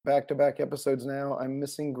back-to-back episodes now, I'm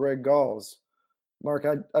missing Greg Galls. Mark,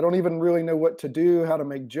 I don't even really know what to do, how to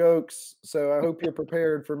make jokes, so I hope you're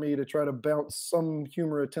prepared for me to try to bounce some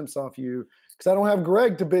humor attempts off you, because I don't have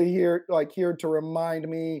Greg to be here to remind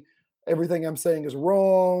me everything I'm saying is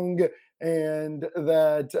wrong, and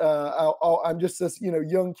that I'm just this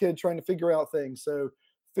young kid trying to figure out things. So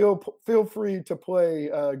feel free to play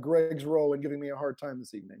Greg's role in giving me a hard time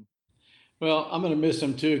this evening. Well, I'm going to miss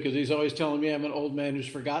him too because he's always telling me I'm an old man who's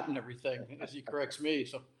forgotten everything as he corrects me.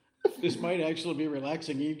 So this might actually be a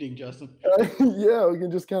relaxing evening, Justin. Yeah, we can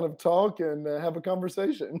just kind of talk and have a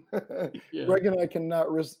conversation. Yeah. Greg and I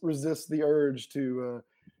cannot resist the urge to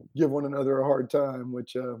give one another a hard time,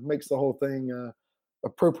 which makes the whole thing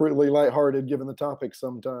appropriately lighthearted given the topic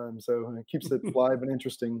sometimes. So it keeps it live and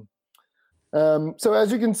interesting. So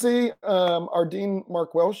as you can see, our Dean,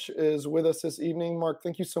 Mark Welsh, is with us this evening. Mark,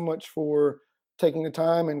 thank you so much for taking the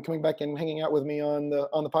time and coming back and hanging out with me on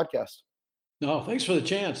the podcast. No, thanks for the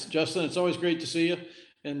chance, Justin. It's always great to see you,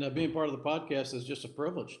 and being part of the podcast is just a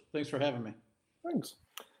privilege. Thanks for having me. Thanks.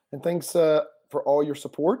 And thanks for all your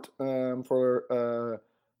support, for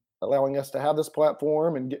allowing us to have this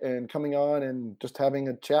platform and coming on and just having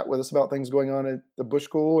a chat with us about things going on at the Bush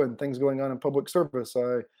School and things going on in public service.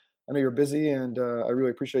 I know you're busy, and I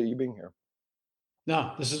really appreciate you being here.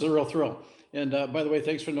 No, this is a real thrill. And by the way,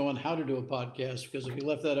 thanks for knowing how to do a podcast, because if you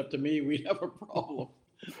left that up to me, we'd have a problem.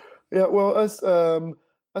 Yeah, well,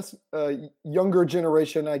 us younger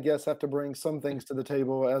generation, I guess, have to bring some things to the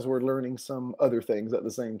table as we're learning some other things at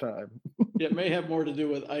the same time. It may have more to do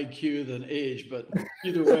with IQ than age, but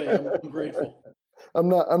either way, I'm grateful. I'm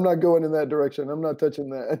not going in that direction. I'm not touching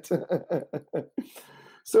that.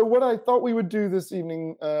 So what I thought we would do this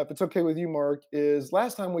evening, if it's okay with you, Mark, is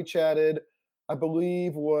last time we chatted, I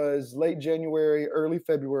believe was late January, early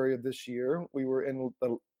February of this year. We were in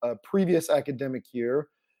a previous academic year,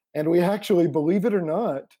 and we actually, believe it or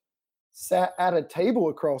not, sat at a table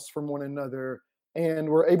across from one another and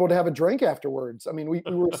were able to have a drink afterwards. I mean, we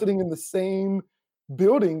were sitting in the same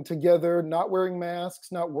building together, not wearing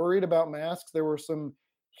masks, not worried about masks. There were some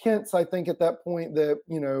hints, I think, at that point that,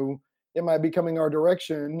 it might be coming our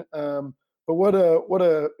direction. But what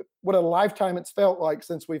a lifetime it's felt like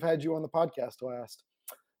since we've had you on the podcast last.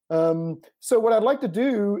 So what I'd like to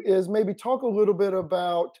do is maybe talk a little bit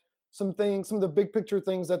about some of the big picture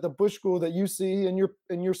things at the Bush School that you see in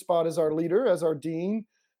your spot as our leader, as our dean,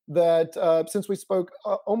 that since we spoke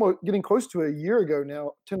almost getting close to a year ago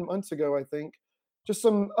now, 10 months ago, I think, just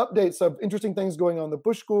some updates of interesting things going on in the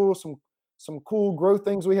Bush School, some cool growth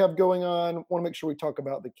things we have going on. Want to make sure we talk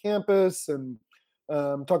about the campus and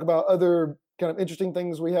talk about other kind of interesting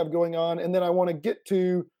things we have going on. And then I want to get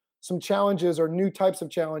to some challenges or new types of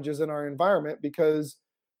challenges in our environment, because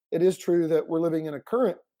it is true that we're living in a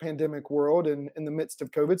current pandemic world and in the midst of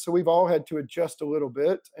COVID. So we've all had to adjust a little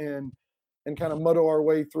bit and kind of muddle our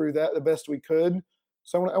way through that the best we could.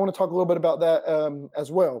 So I want to talk a little bit about that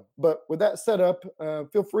as well. But with that set up,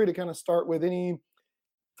 feel free to kind of start with any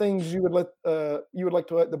things you would like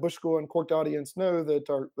to let the Bush School and Corked audience know that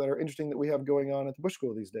are interesting that we have going on at the Bush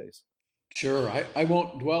School these days. Sure. I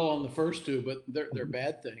won't dwell on the first two, but they're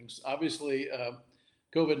bad things. Obviously,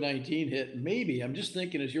 COVID-19 hit. Maybe, I'm just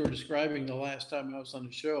thinking as you were describing the last time I was on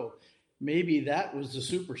the show, maybe that was the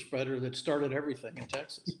super spreader that started everything in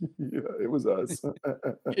Texas. Yeah, it was us.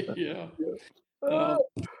 Yeah.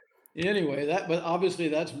 Anyway, but obviously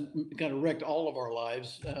that's kind of wrecked all of our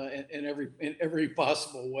lives in every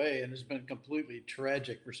possible way, and has been completely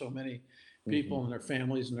tragic for so many people and their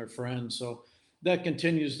families and their friends. So that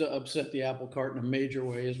continues to upset the apple cart in a major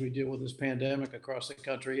way as we deal with this pandemic across the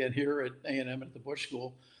country and here at A&M at the Bush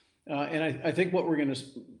School. And I think what we're going to,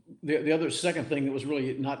 the other second thing that was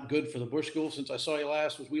really not good for the Bush School since I saw you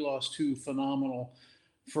last was we lost two phenomenal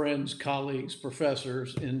friends, colleagues,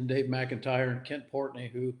 professors in Dave McIntyre and Kent Portney,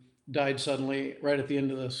 who died suddenly right at the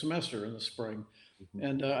end of the semester in the spring.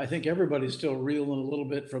 And I think everybody's still reeling a little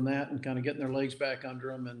bit from that and kind of getting their legs back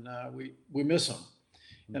under them. And we miss them.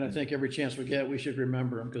 And I think every chance we get, we should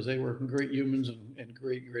remember them because they were great humans and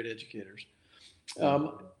great educators.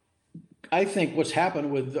 I think what's happened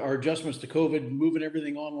with our adjustments to COVID, moving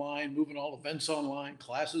everything online, moving all events online,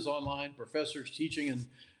 classes online, professors teaching in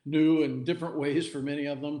new and different ways for many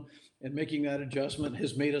of them, and making that adjustment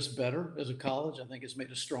has made us better as a college. I think it's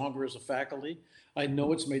made us stronger as a faculty. I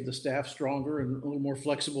know it's made the staff stronger and a little more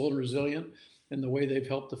flexible and resilient in the way they've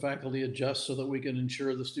helped the faculty adjust so that we can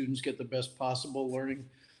ensure the students get the best possible learning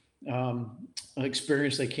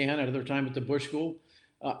experience they can out of their time at the Bush School.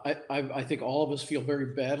 I think all of us feel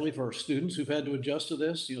very badly for our students who've had to adjust to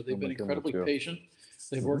this. They've been incredibly patient.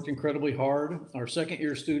 They've worked incredibly hard. Our second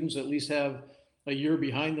year students at least have a year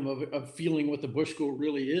behind them of feeling what the Bush School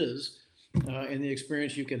really is, and the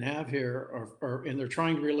experience you can have here, and they're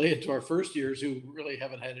trying to relate it to our first years who really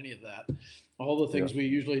haven't had any of that. All the Yeah. things we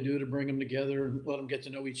usually do to bring them together and let them get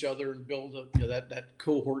to know each other and build that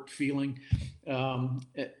cohort feeling,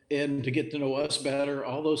 and to get to know us better.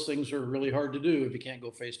 All those things are really hard to do if you can't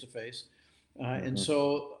go face to face. And Hmm.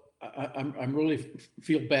 so I'm really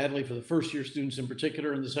feel badly for the first year students in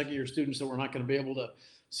particular, and the second year students that we're not going to be able to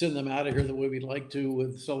send them out of here the way we'd like to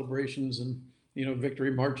with celebrations and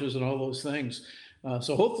victory marches and all those things.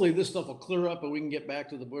 So hopefully this stuff will clear up and we can get back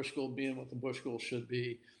to the Bush School being what the Bush School should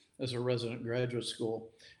be as a resident graduate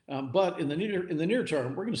school. But in the near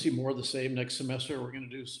term, we're going to see more of the same next semester. We're going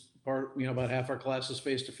to do about half our classes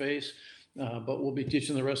face to face, but we'll be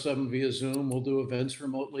teaching the rest of them via Zoom. We'll do events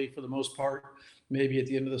remotely for the most part. Maybe at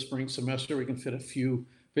the end of the spring semester, we can fit a few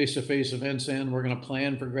face-to-face events in. We're going to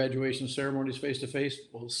plan for graduation ceremonies face-to-face.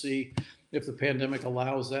 We'll see if the pandemic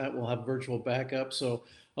allows that. We'll have virtual backup. So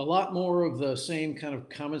a lot more of the same kind of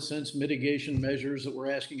common sense mitigation measures that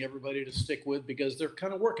we're asking everybody to stick with because they're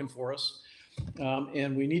kind of working for us.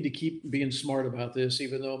 And we need to keep being smart about this,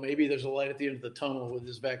 even though maybe there's a light at the end of the tunnel with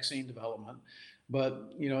this vaccine development.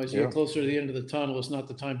 But as you Yeah. get closer to the end of the tunnel, it's not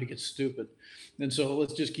the time to get stupid. And so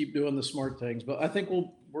let's just keep doing the smart things. But I think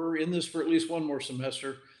we're in this for at least one more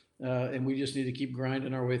semester, and we just need to keep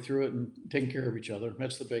grinding our way through it and taking care of each other.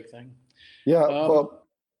 That's the big thing. Yeah. Um, Well,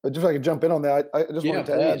 just if I could jump in on that, I just yeah, wanted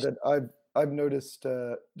to add please. that I've noticed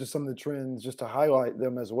just some of the trends, just to highlight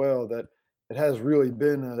them as well, that it has really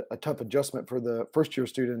been a tough adjustment for the first year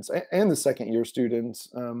students and the second year students,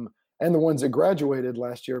 and the ones that graduated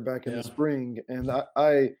last year back in the Yeah, spring. And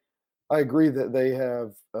I agree that they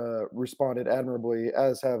have responded admirably,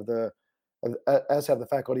 as have the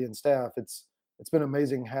faculty and staff. It's been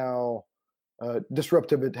amazing how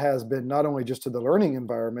disruptive it has been, not only just to the learning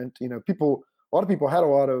environment. A lot of people had a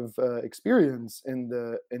lot of experience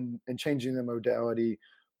in changing the modality,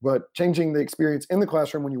 but changing the experience in the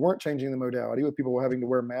classroom when you weren't changing the modality, with people having to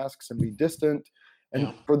wear masks and be distant. And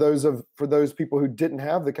yeah, for those people who didn't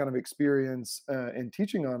have the kind of experience in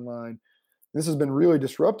teaching online, this has been really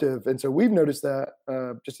disruptive. And so we've noticed that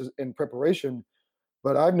just as in preparation.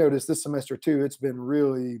 But I've noticed this semester too, it's been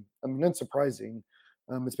really, I mean, it's surprising.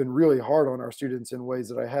 It's been really hard on our students in ways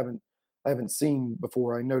that I haven't seen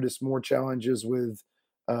before. I noticed more challenges with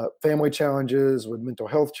family challenges, with mental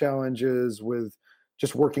health challenges, with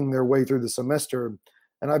just working their way through the semester.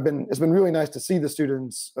 And it's been really nice to see the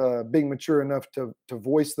students being mature enough to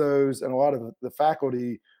voice those, and a lot of the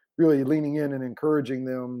faculty really leaning in and encouraging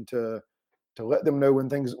them to let them know when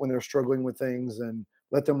they're struggling with things, and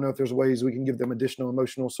let them know if there's ways we can give them additional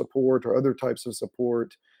emotional support or other types of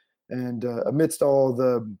support. And amidst all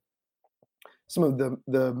some of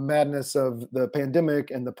the madness of the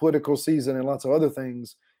pandemic and the political season and lots of other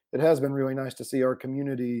things, it has been really nice to see our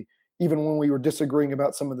community, even when we were disagreeing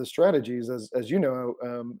about some of the strategies, as you know,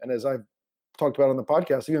 and as I've talked about on the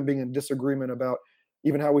podcast, even being in disagreement about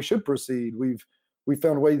even how we should proceed, we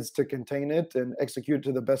found ways to contain it and execute it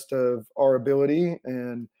to the best of our ability.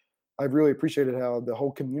 And I've really appreciated how the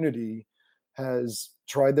whole community has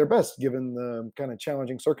tried their best given the kind of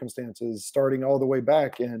challenging circumstances, starting all the way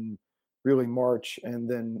back in really March, and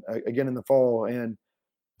then again in the fall. And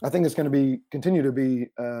I think it's going to be continue to be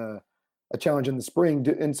a challenge in the spring.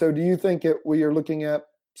 And so, do you think we are looking at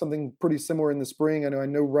something pretty similar in the spring? I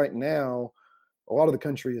know right now a lot of the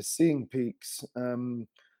country is seeing peaks.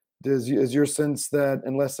 Is your sense that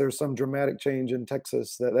unless there's some dramatic change in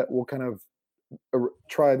Texas, that will kind of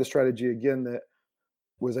try the strategy again that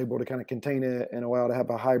was able to kind of contain it and allow to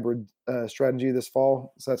have a hybrid strategy this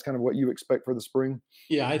fall? So that's kind of what you expect for the spring.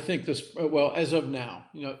 yeah. I think this. Well, as of now,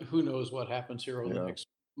 who knows what happens here over the Yeah. next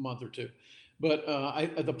month or two. But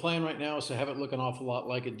the plan right now is to have it look an awful lot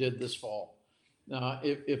like it did this fall.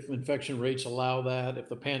 If infection rates allow that, if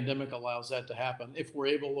the pandemic allows that to happen, if we're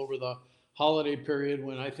able over the holiday period,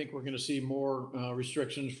 when I think we're going to see more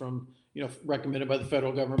restrictions from, recommended by the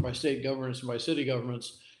federal government, by state governments, and by city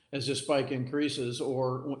governments, as this spike increases,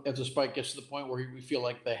 or as the spike gets to the point where we feel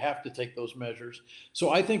like they have to take those measures. So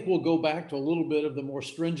I think we'll go back to a little bit of the more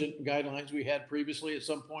stringent guidelines we had previously at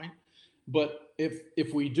some point. But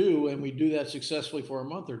if we do, and we do that successfully for a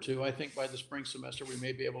month or two, I think by the spring semester we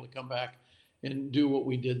may be able to come back and do what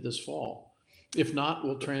we did this fall. If not,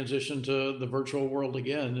 we'll transition to the virtual world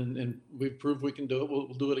again, and we've proved we can do it. We'll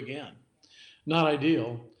do it again. Not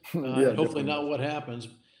ideal, Yeah, and hopefully definitely not. not what happens.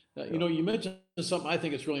 Yeah. You mentioned something I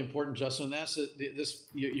think it's really important, Justin. And that's that this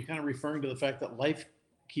you're kind of referring to the fact that life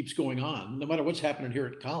keeps going on, no matter what's happening here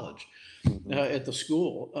at college, Mhm. at the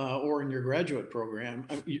school, or in your graduate program.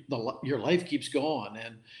 Your life keeps going,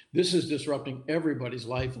 and this is disrupting everybody's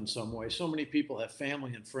life in some way. So many people have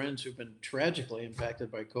family and friends who've been tragically impacted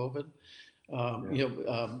by COVID.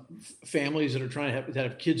 Yeah. Families that are that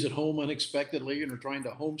have kids at home unexpectedly and are trying to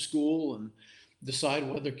homeschool and decide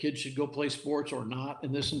whether kids should go play sports or not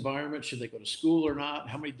in this environment. Should they go to school or not?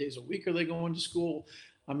 How many days a week are they going to school?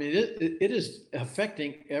 I mean, it is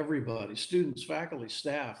affecting everybody, students, faculty,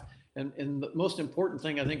 staff. And the most important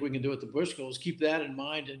thing I think we can do at the Bush School is keep that in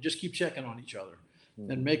mind and just keep checking on each other and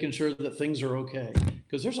Mhm. making sure that things are okay.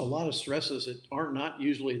 Because there's a lot of stresses that are not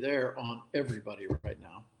usually there on everybody right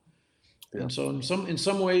now. Yeah. And so in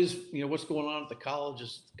some ways, what's going on at the college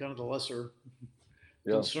is kind of the lesser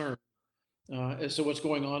Yeah. concern as to what's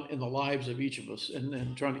going on in the lives of each of us,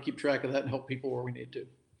 and trying to keep track of that and help people where we need to.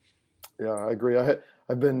 Yeah, I agree.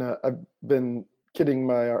 I've been kidding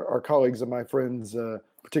our colleagues and my friends,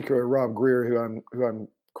 particularly Rob Greer, who I'm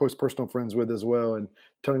close personal friends with as well, and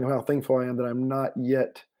telling them how thankful I am that I'm not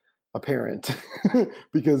yet a parent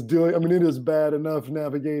because I mean, it is bad enough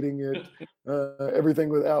navigating it, everything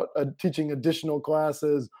without teaching additional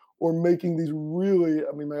classes or making these really.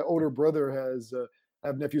 I mean, my older brother has. I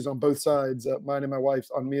have nephews on both sides, mine and my wife's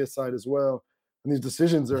on Mia's side as well, and these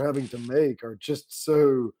decisions they're having to make are just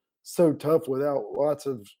so tough without lots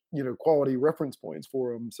of quality reference points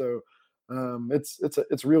for them. So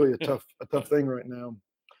it's really a tough thing right now.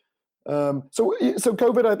 So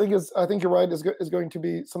COVID, I think you're right, is going to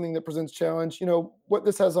be something that presents challenge. What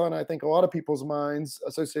this has on, I think, a lot of people's minds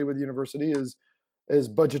associated with the university is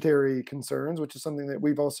budgetary concerns, which is something that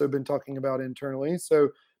we've also been talking about internally. So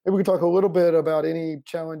maybe we can talk a little bit about any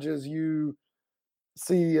challenges you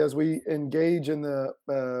see as we engage in the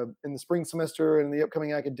spring semester and the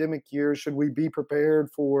upcoming academic year. Should we be prepared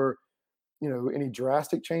for any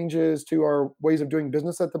drastic changes to our ways of doing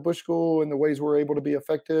business at the Bush School and the ways we're able to be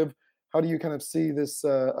effective? How do you kind of see this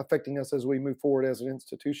affecting us as we move forward as an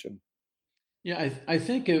institution? Yeah, I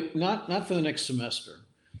think not for the next semester.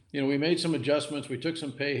 We made some adjustments. We took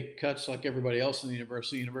some pay cuts like everybody else in the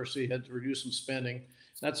university. The university had to reduce some spending.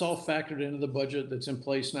 That's all factored into the budget that's in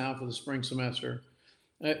place now for the spring semester.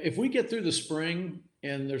 If we get through the spring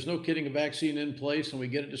and there's no kidding a vaccine in place and we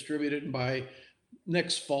get it distributed, and by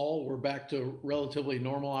next fall we're back to relatively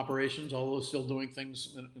normal operations, although still doing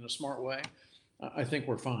things in a smart way, I think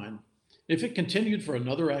we're fine. If it continued for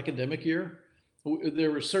another academic year,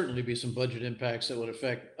 there would certainly be some budget impacts that would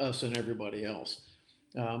affect us and everybody else.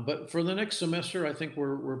 But for the next semester, I think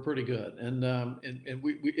we're pretty good. And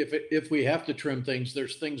if we have to trim things,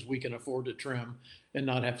 there's things we can afford to trim and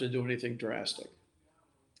not have to do anything drastic.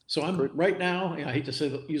 So I'm Great. right now. I hate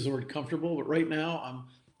to use the word comfortable, but right now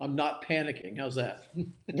I'm not panicking. How's that?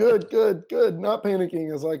 Good. Not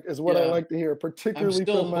panicking is what I Yeah, like to hear, I'm particularly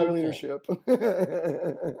still from my hopeful. leadership.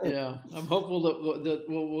 Yeah, I'm hopeful that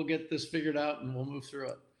we'll get this figured out and we'll move through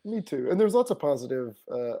it. Me too. And there's lots of positive,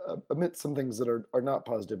 amidst some things that are not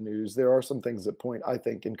positive news. There are some things that point, I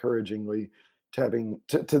think, encouragingly to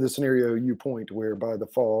the scenario you point, where by the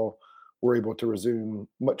fall we're able to resume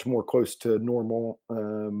much more close to normal,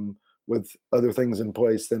 with other things in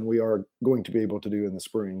place than we are going to be able to do in the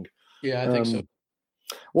spring. Yeah, I think so. Um,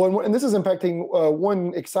 well, and this is impacting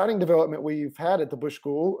one exciting development we've had at the Bush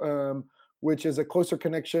School, which is a closer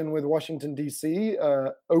connection with Washington, D.C.,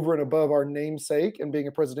 over and above our namesake and being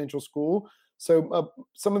a presidential school. So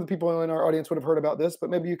some of the people in our audience would have heard about this, but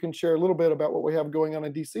maybe you can share a little bit about what we have going on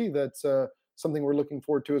in D.C. That's something we're looking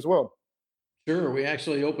forward to as well. Sure. We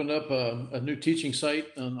actually opened up a new teaching site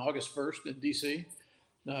on August 1st in DC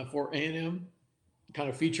for A&M, kind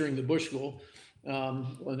of featuring the Bush School.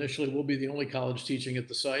 Initially, we'll be the only college teaching at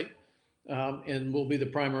the site, and we'll be the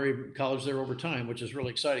primary college there over time, which is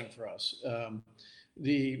really exciting for us.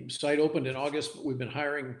 The site opened in August. We've been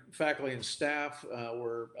hiring faculty and staff.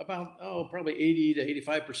 We're about, probably 80 to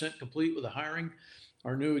 85% complete with the hiring.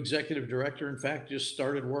 Our new executive director, in fact, just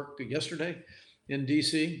started work yesterday in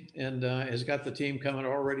DC and has got the team coming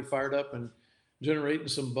already fired up and generating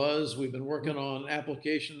some buzz. We've been working on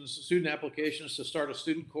student applications to start a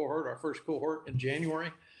student cohort, our first cohort in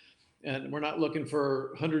January. And we're not looking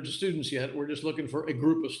for hundreds of students yet. We're just looking for a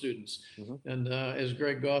group of students. Mhm. And as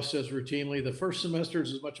Greg Goss says routinely, the first semester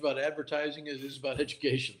is as much about advertising as it is about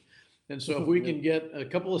education. And so if we Yeah. can get a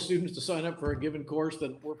couple of students to sign up for a given course,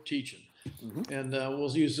 then we're teaching. Mhm. And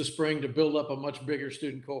we'll use the spring to build up a much bigger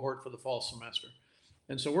student cohort for the fall semester.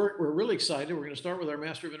 And so we're really excited. We're going to start with our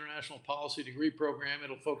Master of International Policy degree program.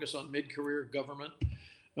 It'll focus on mid-career government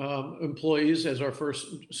employees as our first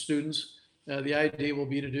students. The idea will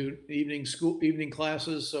be to do evening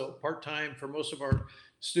classes, so part-time for most of our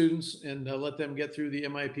students and let them get through the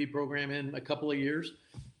MIP program in a couple of years.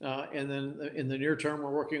 And then in the near term,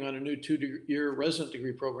 we're working on a new 2-year resident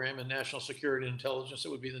degree program in national security and intelligence. That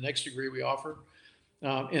would be the next degree we offer.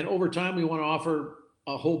 And over time, we want to offer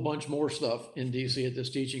a whole bunch more stuff in DC at this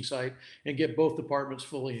teaching site and get both departments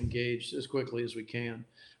fully engaged as quickly as we can.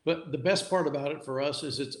 But the best part about it for us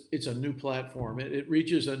is it's a new platform. It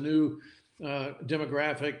reaches a new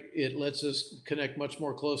demographic. It lets us connect much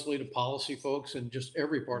more closely to policy folks in just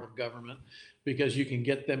every part of government, because you can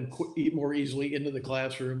get them more easily into the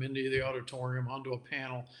classroom, into the auditorium, onto a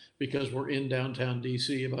panel, because we're in downtown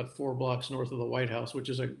DC, about 4 blocks north of the White House, which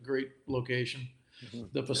is a great location.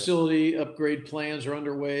 The facility upgrade plans are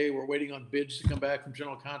underway. We're waiting on bids to come back from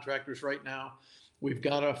general contractors right now. We've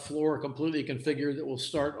got a floor completely configured that will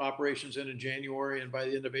start operations in January, and by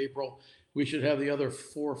the end of April, we should have the other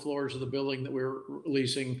 4 floors of the building that we're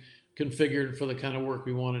leasing configured for the kind of work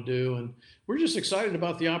we want to do. And we're just excited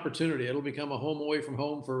about the opportunity. It'll become a home away from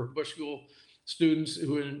home for Bush School students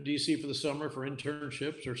who are in DC for the summer for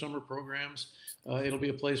internships or summer programs. It'll be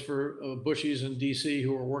a place for Bushies in DC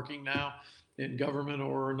who are working now in government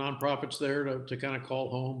or nonprofits there to kind of call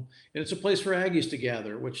home. And it's a place for Aggies to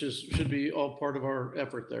gather, which should be all part of our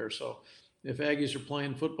effort there. So if Aggies are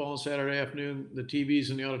playing football on Saturday afternoon, the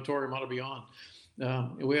TVs in the auditorium ought to be on.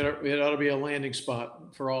 It ought to be a landing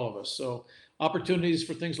spot for all of us. So opportunities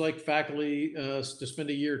for things like faculty to spend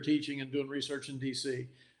a year teaching and doing research in DC.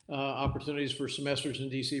 Opportunities for semesters in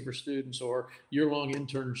DC for students, or year-long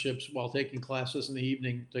internships while taking classes in the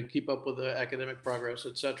evening to keep up with the academic progress,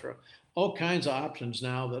 et cetera. All kinds of options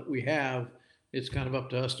now that we have. It's kind of up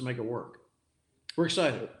to us to make it work. We're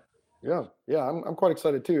excited. Yeah, I'm quite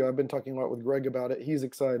excited too. I've been talking a lot with Greg about it. He's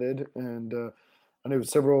excited, and I know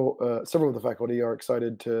several of the faculty are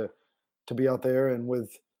excited to be out there, and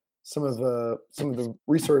with some of the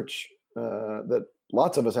research that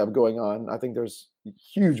lots of us have going on. I think there's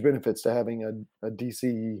huge benefits to having a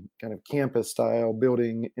DC kind of campus style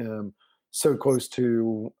building so close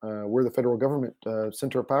to where the federal government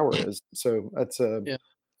center of power is. So that's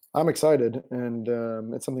I'm excited, and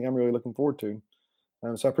it's something I'm really looking forward to.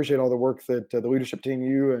 So I appreciate all the work that the leadership team,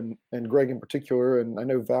 you and Greg in particular, and I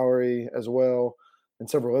know Valerie as well, and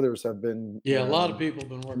several others have been. Yeah, a lot of people have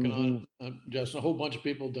been working on Justin. A whole bunch of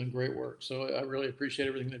people have done great work. So I really appreciate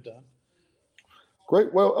everything they've done.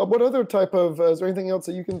 Great. Well, what other type of, is there anything else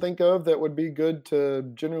that you can think of that would be good to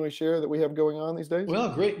generally share that we have going on these days?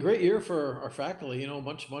 Well, great year for our faculty. You know, a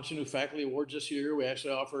bunch of new faculty awards this year. We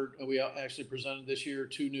actually presented this year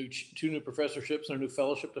two new professorships and a new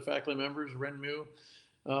fellowship to faculty members. Ren Mu,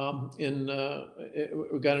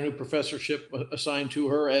 we got a new professorship assigned to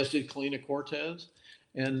her, as did Kalina Cortez,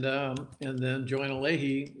 and then Joanna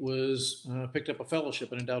Leahy was picked up a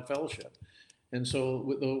fellowship, an endowed fellowship. And so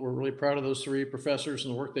we're really proud of those 3 professors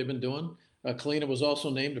and the work they've been doing. Kalina was also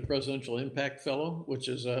named a Presidential Impact Fellow, which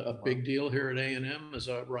is a big deal here at A&M, as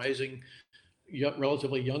a rising,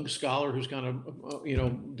 relatively young scholar who's kind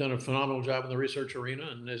of, done a phenomenal job in the research arena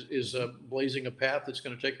and is blazing a path that's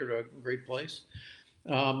going to take her to a great place.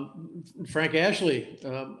 Frank Ashley,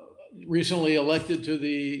 recently elected to the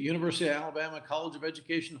University of Alabama College of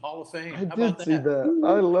Education Hall of Fame. I did see that.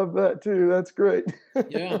 I love that too. That's great.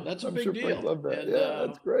 Yeah, that's a big deal. Love that. And,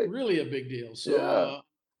 that's great. Really a big deal. So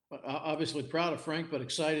obviously proud of Frank, but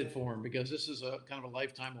excited for him, because this is a kind of a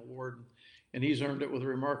lifetime award, and he's earned it with a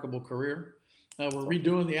remarkable career. We're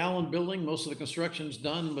redoing the Allen building. Most of the construction's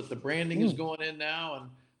done, but the branding is going in now, and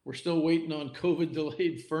we're still waiting on COVID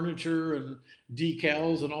delayed furniture and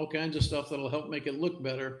decals and all kinds of stuff that'll help make it look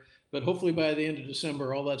better. But hopefully by the end of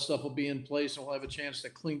December, all that stuff will be in place, and we'll have a chance to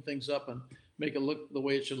clean things up and make it look the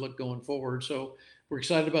way it should look going forward. So we're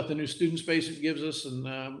excited about the new student space it gives us, and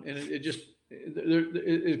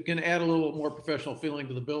it can add a little more professional feeling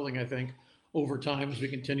to the building, I think, over time, as we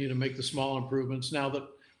continue to make the small improvements now that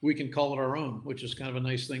we can call it our own, which is kind of a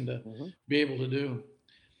nice thing to be able to do.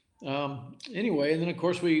 Anyway, and then of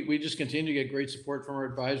course we just continue to get great support from our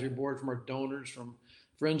advisory board, from our donors, from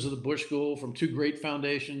Friends of the Bush School, from 2 great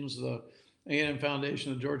foundations, the A&M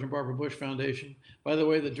Foundation, the George and Barbara Bush Foundation. By the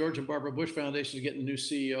way, the George and Barbara Bush Foundation is getting a new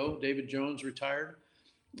CEO. David Jones retired,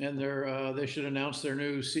 and they should announce their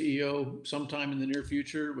new CEO sometime in the near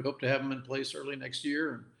future. We hope to have them in place early next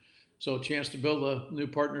year. So a chance to build a new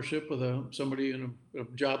partnership with somebody in a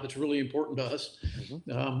job that's really important to us,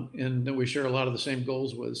 and that we share a lot of the same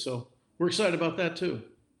goals with. So we're excited about that too.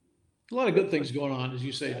 A lot of good things going on, as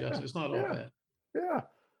you say, Justin. It's not all bad. Yeah.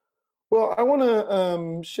 Well, I want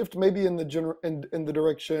to shift maybe in the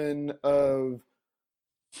direction of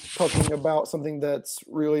talking about something that's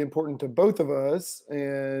really important to both of us,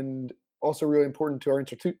 and also really important to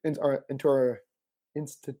our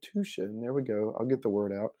institution. There we go. I'll get the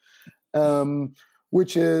word out.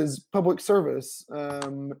 Which is public service.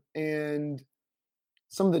 And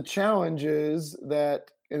some of the challenges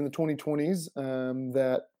that in the 2020s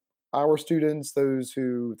that our students, those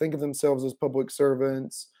who think of themselves as public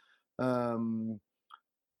servants,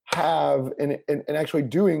 have in actually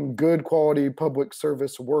doing good quality public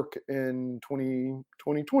service work in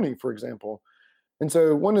 2020, for example. And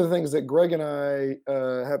so one of the things that Greg and I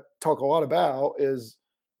have talk a lot about is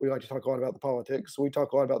we like to talk a lot about the politics. We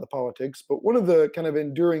talk a lot about the politics, but one of the kind of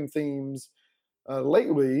enduring themes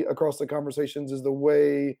lately across the conversations is the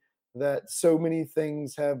way that so many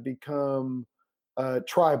things have become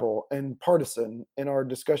tribal and partisan in our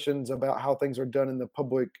discussions about how things are done in the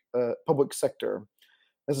public sector.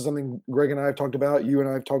 This is something Greg and I have talked about, you and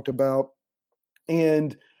I have talked about,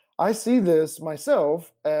 and I see this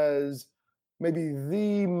myself as maybe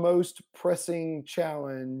the most pressing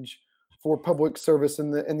challenge for public service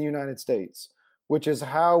in the United States, which is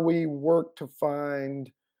how we work to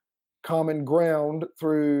find common ground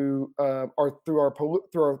through our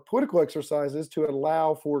political exercises to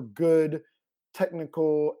allow for good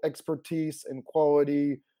technical expertise and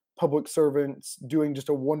quality public servants doing just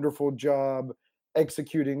a wonderful job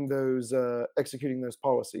executing those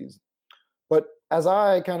policies. But as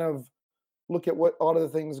I kind of look at what a lot of the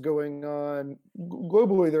things going on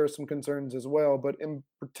globally, there are some concerns as well. But in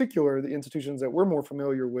particular, the institutions that we're more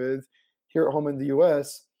familiar with here at home in the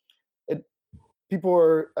U.S.,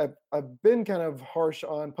 I've been kind of harsh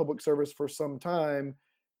on public service for some time,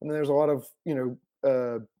 and there's a lot of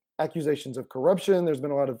accusations of corruption. There's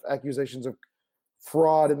been a lot of accusations of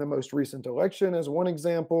fraud in the most recent election, as one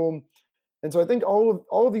example. And so I think all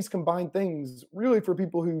of these combined things, really, for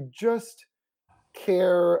people who just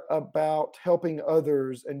care about helping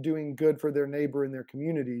others and doing good for their neighbor and their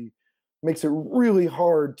community, makes it really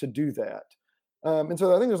hard to do that. And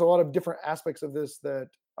so I think there's a lot of different aspects of this that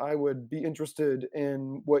I would be interested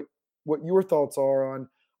in what your thoughts are on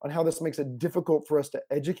how this makes it difficult for us to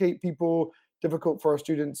educate people, difficult for our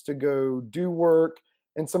students to go do work,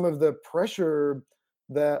 and some of the pressure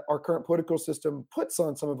that our current political system puts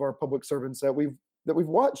on some of our public servants that we've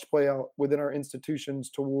watched play out within our institutions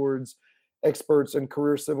towards experts and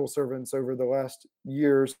career civil servants over the last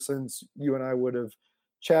years since you and I would have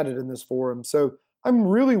chatted in this forum. So I'm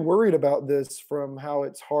really worried about this, from how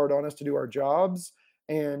it's hard on us to do our jobs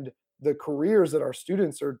and the careers that our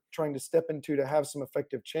students are trying to step into to have some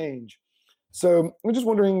effective change. So I'm just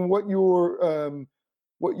wondering what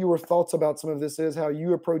your thoughts about some of this is, how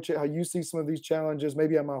you approach it, how you see some of these challenges.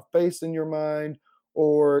 Maybe I'm off base in your mind,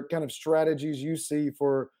 or kind of strategies you see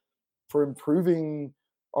for improving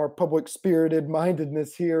our public spirited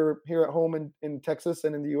mindedness here at home in Texas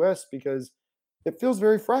and in the US, because it feels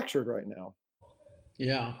very fractured right now.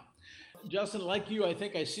 Yeah. Justin, like you, I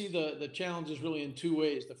think I see the challenges really in two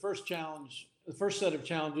ways. The first set of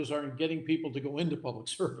challenges are in getting people to go into public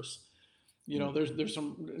service. There's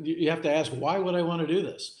you have to ask, why would I want to do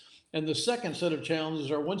this? And the second set of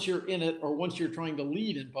challenges are, once you're in it, or once you're trying to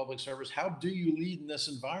lead in public service, how do you lead in this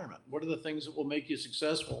environment? What are the things that will make you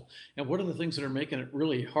successful? And what are the things that are making it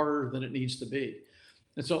really harder than it needs to be?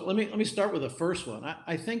 And so let me start with the first one.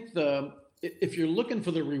 I think if you're looking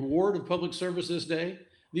for the reward of public service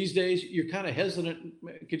these days, you're kind of hesitant.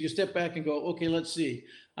 Could you step back and go, okay, let's see.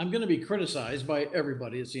 I'm going to be criticized by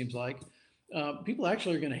everybody, it seems like. People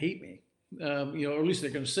actually are going to hate me, or at least they're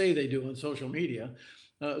going to say they do on social media.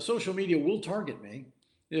 Social media will target me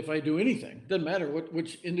if I do anything. Doesn't matter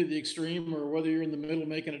which end of the extreme, or whether you're in the middle of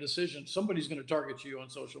making a decision, somebody's going to target you on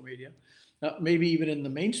social media, maybe even in the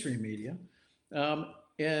mainstream media.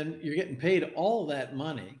 And you're getting paid all that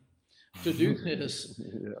money to do this.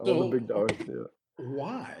 Yeah, all the big dogs. Yeah.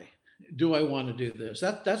 Why do I want to do this?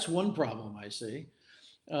 That's one problem I see.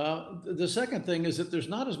 The second thing is that there's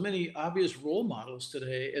not as many obvious role models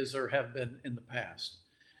today as there have been in the past.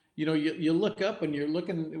 You look up and you're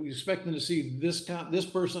expecting to see this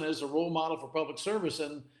person as a role model for public service,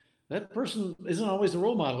 and that person isn't always the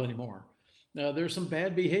role model anymore. There's some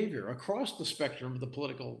bad behavior across the spectrum of the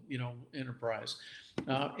political, enterprise.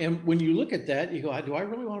 And when you look at that, you go, do I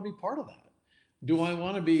really want to be part of that? Do I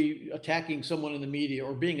want to be attacking someone in the media,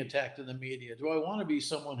 or being attacked in the media? Do I want to be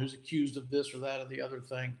someone who's accused of this or that or the other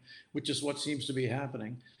thing, which is what seems to be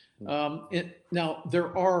happening? Now,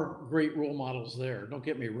 there are great role models there. Don't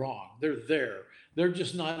get me wrong. They're there. They're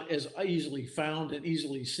just not as easily found and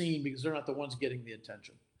easily seen, because they're not the ones getting the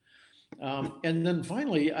attention. And then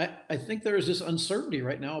finally, I think there is this uncertainty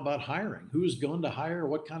right now about hiring. Who's going to hire?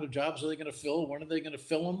 What kind of jobs are they going to fill? When are they going to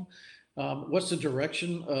fill them? What's the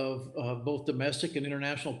direction of both domestic and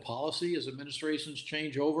international policy as administrations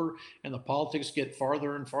change over and the politics get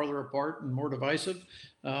farther and farther apart and more divisive?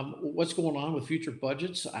 What's going on with future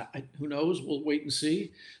budgets? Who knows? We'll wait and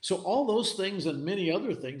see. So all those things and many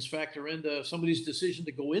other things factor into somebody's decision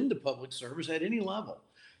to go into public service at any level.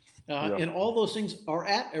 Yeah. And all those things are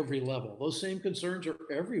at every level. Those same concerns are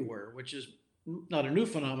everywhere, which is not a new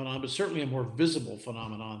phenomenon, but certainly a more visible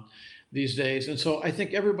phenomenon these days. And so I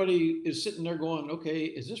think everybody is sitting there going, okay,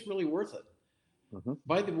 is this really worth it? Mhm.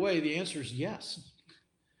 By the way, the answer is yes.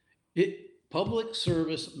 Public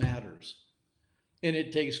service matters. And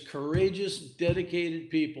it takes courageous,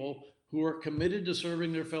 dedicated people who are committed to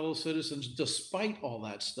serving their fellow citizens despite all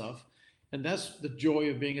that stuff. And that's the joy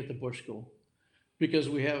of being at the Bush School, because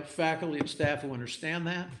we have faculty and staff who understand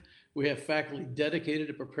that. We have faculty dedicated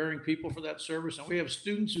to preparing people for that service. And we have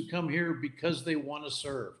students who come here because they want to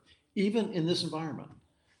serve, even in this environment,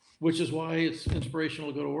 which is why it's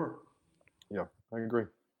inspirational to go to work. Yeah, I agree.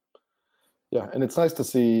 Yeah, and it's nice to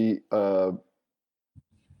see.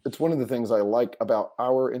 It's one of the things I like about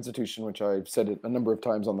our institution, which I've said it a number of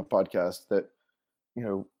times on the podcast, that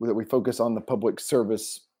that we focus on the public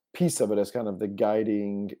service piece of it as kind of the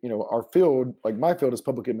guiding. Our field, like my field, is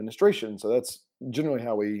public administration, so that's generally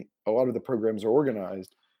how a lot of the programs are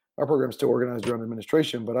organized. Our program's still organized around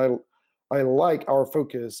administration, but I like our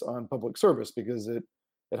focus on public service because it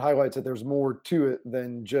highlights that there's more to it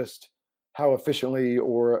than just how efficiently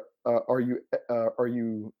or are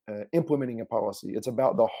you implementing a policy. It's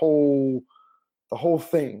about the whole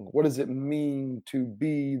thing. What does it mean to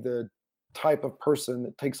be the type of person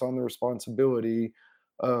that takes on the responsibility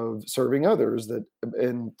of serving others,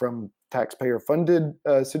 and from taxpayer funded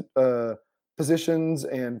positions,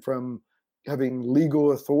 and from having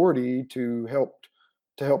legal authority to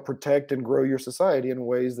help protect and grow your society in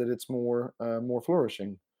ways that it's more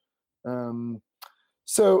flourishing. Um,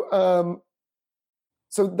 so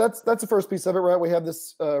so that's the first piece of it, right? We have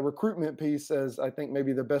this recruitment piece as I think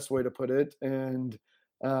maybe the best way to put it, and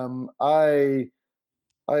I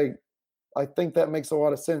think that makes a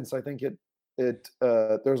lot of sense. I think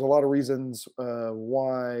there's a lot of reasons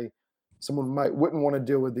why someone wouldn't want to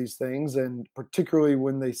deal with these things, and particularly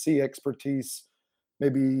when they see expertise,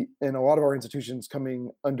 maybe in a lot of our institutions,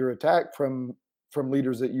 coming under attack from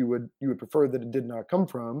leaders that you would prefer that it did not come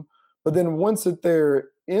from. But then once that they're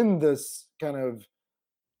in this kind of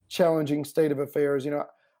challenging state of affairs,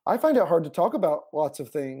 I find it hard to talk about lots of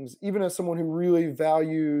things, even as someone who really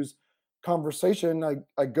values conversation.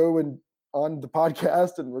 I go on the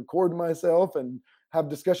podcast and record myself and have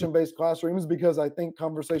discussion-based classrooms because I think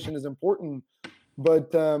conversation is important.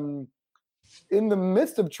 But in the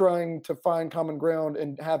midst of trying to find common ground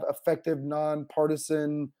and have effective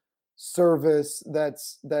nonpartisan service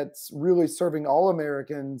that's really serving all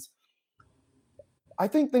Americans, I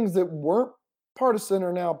think things that weren't partisan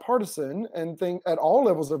are now partisan, and think at all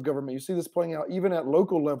levels of government. You see this playing out even at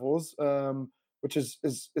local levels, which is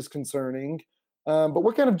concerning. But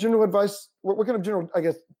what kind of general advice, I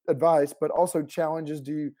guess, advice, but also challenges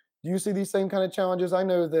do you see these same kind of challenges? I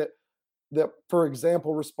know that for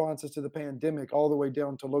example, responses to the pandemic all the way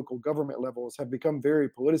down to local government levels have become very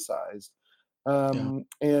politicized.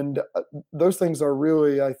 And those things are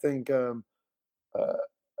really, I think,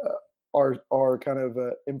 are kind of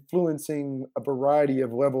influencing a variety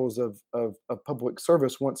of levels of public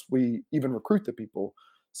service once we even recruit the people.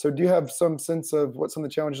 So do you have some sense of what some of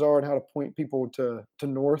the challenges are and how to point people to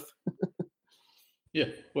north? Yeah,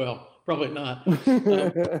 well, probably not.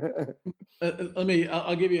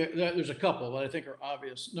 I'll give you, there's a couple that I think are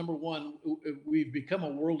obvious. Number one, we've become a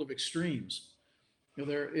world of extremes.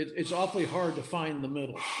 It's awfully hard to find the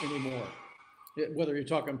middle anymore. Whether you're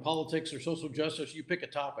talking politics or social justice, you pick a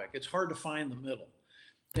topic, it's hard to find the middle.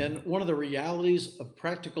 And one of the realities of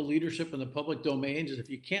practical leadership in the public domain is if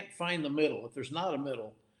you can't find the middle, if there's not a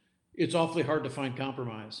middle, it's awfully hard to find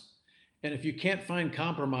compromise. And if you can't find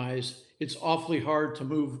compromise, it's awfully hard to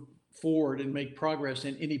move forward and make progress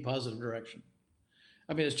in any positive direction.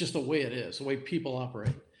 I mean, it's just the way it is, the way people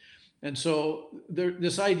operate. And so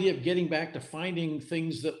this idea of getting back to finding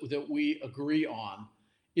things that we agree on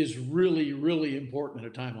is really, really important at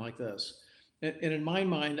a time like this. And in my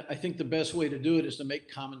mind, I think the best way to do it is to make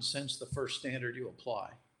common sense the first standard you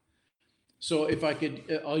apply. So if I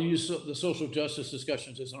could, I'll use the social justice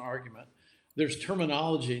discussions as an argument. There's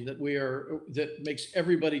terminology that makes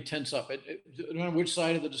everybody tense up. No matter which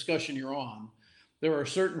side of the discussion you're on, there are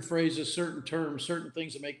certain phrases, certain terms, certain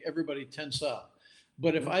things that make everybody tense up.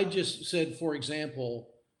 But if I just said, for example,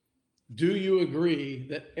 do you agree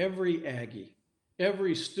that every Aggie,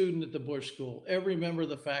 every student at the Bush School, every member of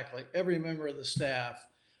the faculty, every member of the staff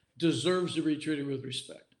deserves to be treated with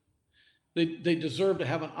respect. They deserve to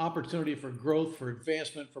have an opportunity for growth, for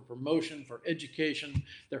advancement, for promotion, for education.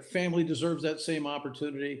 Their family deserves that same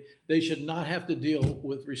opportunity. They should not have to deal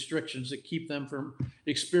with restrictions that keep them from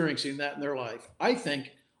experiencing that in their life. I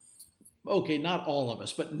think, okay, not all of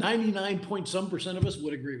us, but 99 point some percent of us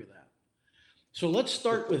would agree with that. So let's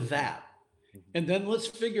start with that. And then let's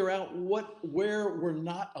figure out where we're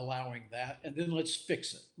not allowing that, and then let's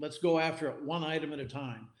fix it. Let's go after it one item at a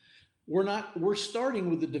time. We're starting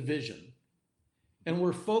with the division, and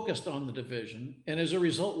we're focused on the division, and as a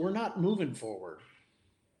result, we're not moving forward.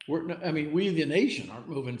 We, the nation, aren't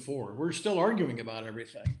moving forward. We're still arguing about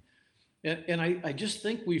everything. And I just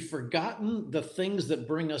think we've forgotten the things that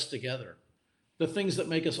bring us together, the things that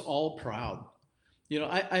make us all proud.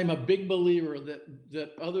 I'm a big believer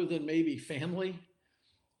that other than maybe family,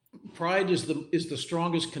 pride is the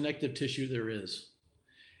strongest connective tissue there is.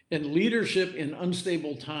 And leadership in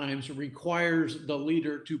unstable times requires the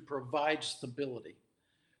leader to provide stability,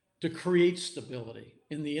 to create stability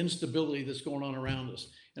in the instability that's going on around us.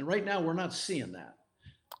 And right now, we're not seeing that.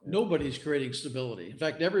 Nobody's creating stability. In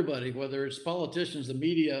fact, everybody, whether it's politicians, the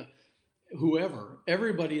media, whoever,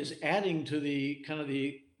 everybody is adding to the kind of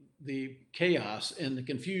the chaos and the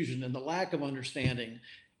confusion and the lack of understanding.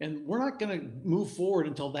 And we're not going to move forward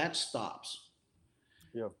until that stops.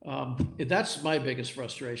 Yeah. That's my biggest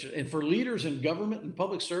frustration. And for leaders in government and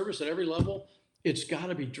public service at every level, it's got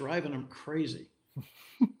to be driving them crazy.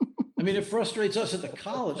 It frustrates us at the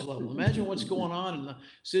college level. Imagine what's going on in the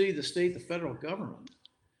city, the state, the federal government.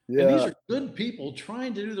 Yeah. And these are good people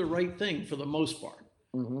trying to do the right thing for the most part.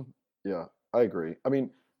 Mm-hmm. Yeah, I agree.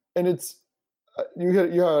 And it's you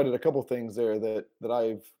highlighted a couple things there that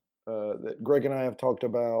Greg and I have talked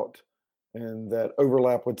about, and that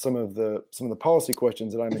overlap with some of the policy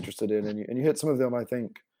questions that I'm interested in, and you hit some of them, I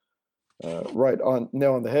think, right on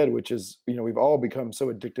nail on the head, which is, we've all become so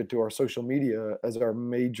addicted to our social media as our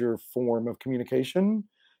major form of communication.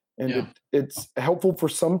 And it's helpful for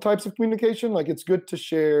some types of communication. Like, it's good to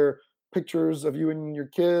share pictures of you and your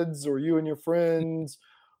kids or you and your friends,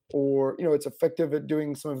 or, it's effective at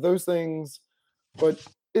doing some of those things. But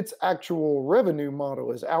its actual revenue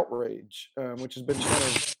model is outrage, which has been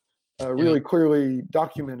kind of really clearly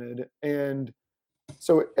documented. And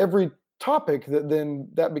so every topic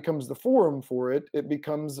that becomes the forum for it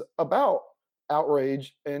becomes about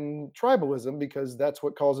outrage and tribalism, because that's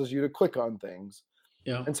what causes you to click on things.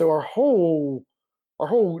 Yeah. And so our whole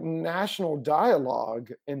national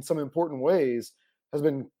dialogue in some important ways has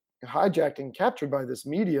been hijacked and captured by this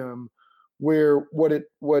medium, where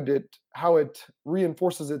how it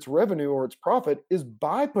reinforces its revenue or its profit is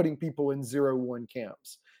by putting people in 0-1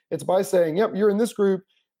 camps. It's by saying, yep, you're in this group,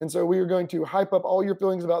 and so we are going to hype up all your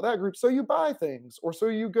feelings about that group, so you buy things, or so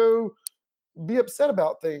you go be upset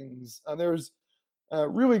about things. There's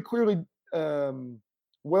really clearly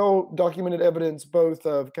well-documented evidence both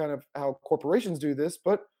of kind of how corporations do this,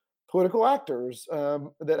 but political actors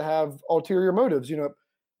that have ulterior motives.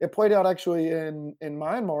 It played out actually in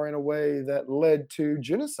Myanmar in a way that led to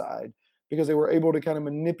genocide, because they were able to kind of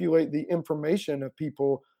manipulate the information of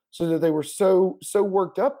people so that they were so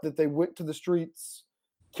worked up that they went to the streets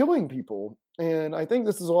killing people. And I think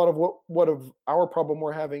this is a lot of what of our problem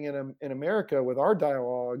we're having in America with our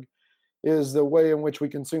dialogue, is the way in which we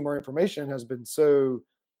consume our information has been so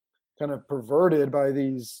kind of perverted by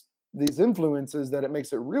these influences that it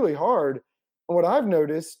makes it really hard. And what I've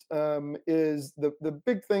noticed is the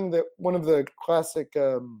big thing, that one of the classic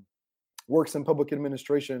works in public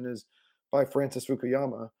administration is by Francis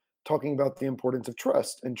Fukuyama, talking about the importance of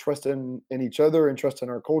trust, and trust in each other, and trust in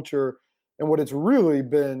our culture. And what it's really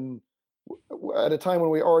been, at a time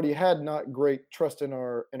when we already had not great trust in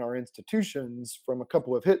our institutions from a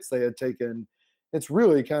couple of hits they had taken, it's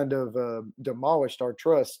really kind of demolished our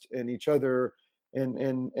trust in each other and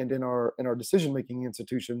in our decision-making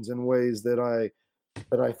institutions in ways that I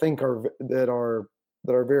think are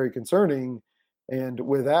very concerning. And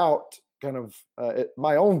without kind of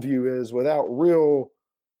my own view is, without real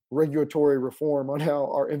regulatory reform on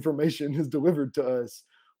how our information is delivered to us,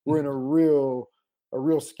 we're in a real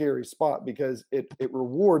scary spot, because it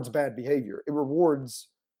rewards bad behavior. It rewards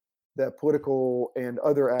that political and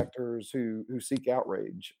other actors who seek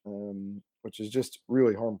outrage, which is just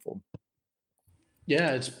really harmful.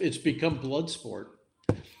 Yeah, it's become blood sport.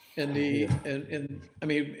 And it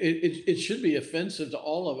should be offensive to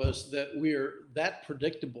all of us that we're that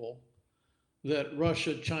predictable, that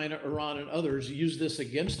Russia, China, Iran, and others use this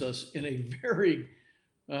against us in a very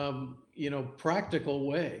practical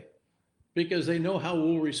way, because they know how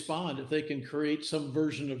we'll respond if they can create some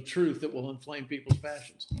version of truth that will inflame people's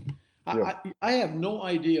passions. Yeah. I have no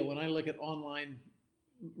idea when I look at online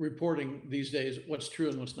reporting these days what's true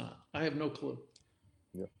and what's not. I have no clue.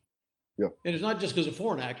 Yeah. Yeah. And it's not just because of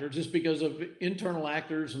foreign actors, it's because of internal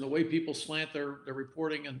actors and the way people slant their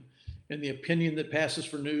reporting and the opinion that passes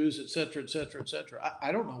for news, et cetera, et cetera, et cetera.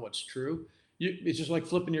 I don't know what's true. It's just like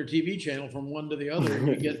flipping your TV channel from one to the other, and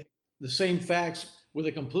you get the same facts with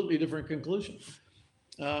a completely different conclusion.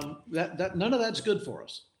 That none of that's good for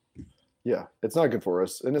us. Yeah, it's not good for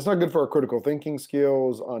us, and it's not good for our critical thinking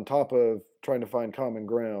skills. On top of trying to find common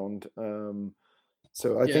ground,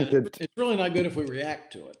 so I think Yeah, that it's really not good if we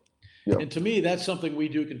react to it. yeah, And to me, that's something we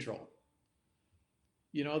do control.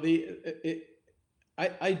 You know,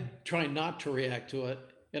 I try not to react to it,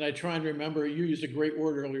 and I try and remember. You used a great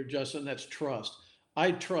word earlier, Justin. That's trust.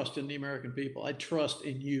 I trust in the American people. I trust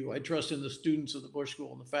in you. I trust in the students of the Bush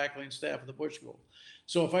School and the faculty and staff of the Bush School.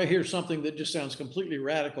 So if I hear something that just sounds completely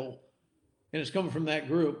radical and it's coming from that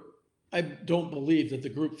group, I don't believe that the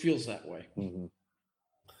group feels that way. mhm.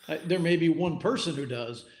 There may be one person who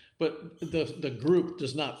does, but the group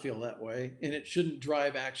does not feel that way, and it shouldn't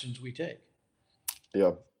drive actions we take.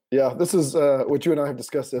 Yeah, yeah. This is what you and I have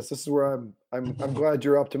discussed. This is where I'm glad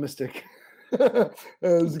you're optimistic, because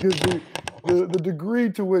the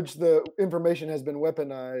degree to which the information has been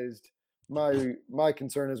weaponized. My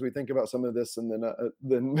concern as we think about some of this, and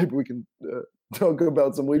then maybe we can talk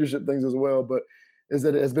about some leadership things as well. But is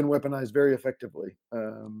that it has been weaponized very effectively,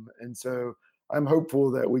 and so I'm hopeful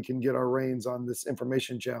that we can get our reins on this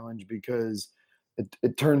information challenge because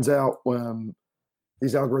it turns out.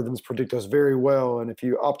 These algorithms predict us very well, and if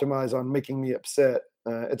you optimize on making me upset,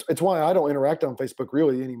 it's why I don't interact on Facebook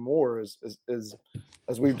really anymore,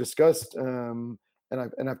 as we've discussed, and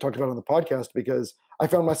I've talked about on the podcast because I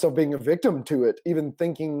found myself being a victim to it, even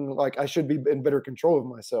thinking like I should be in better control of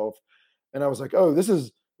myself, and I was like, oh, this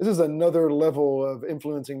is another level of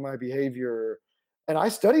influencing my behavior, and I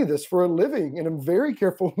study this for a living, and I'm very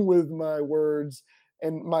careful with my words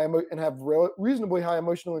and and have reasonably high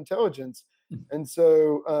emotional intelligence, and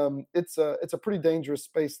so it's a pretty dangerous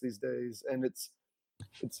space these days, and it's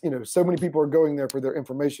so many people are going there for their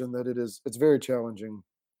information that it's very challenging.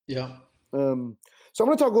 Yeah. So I'm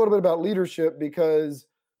going to talk a little bit about leadership because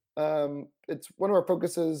it's one of our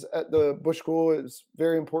focuses at the Bush School. It's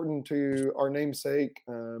very important to our namesake,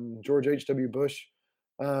 George H.W. Bush.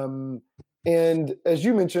 And as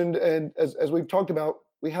you mentioned, and as we've talked about,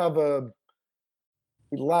 we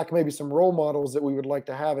lack maybe some role models that we would like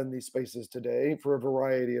to have in these spaces today for a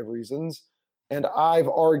variety of reasons. And I've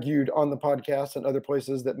argued on the podcast and other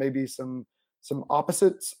places that maybe some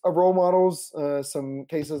opposites of role models, some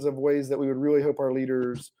cases of ways that we would really hope our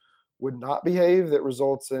leaders would not behave that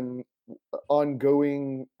results in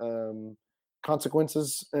ongoing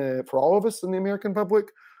consequences for all of us in the American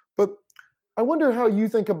public. But I wonder how you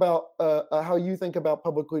think about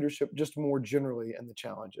public leadership just more generally and the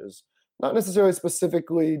challenges, not necessarily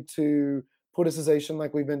specifically to politicization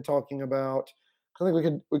like we've been talking about. I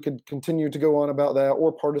think we could continue to go on about that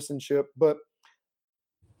or partisanship, but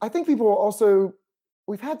I think people also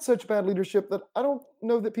we've had such bad leadership that I don't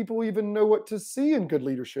know that people even know what to see in good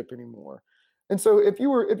leadership anymore. And so if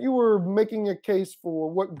you were making a case for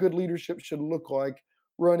what good leadership should look like,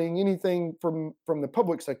 running anything from the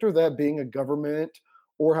public sector, that being a government,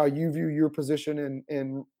 or how you view your position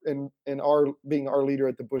in our being our leader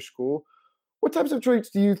at the Bush School, what types of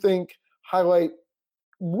traits do you think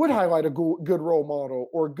would highlight a good role model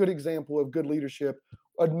or a good example of good leadership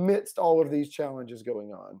amidst all of these challenges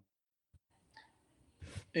going on?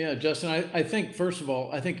 Yeah, Justin, I think, first of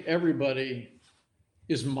all, I think everybody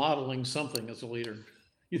is modeling something as a leader,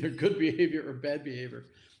 either good behavior or bad behavior.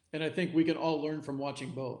 And I think we can all learn from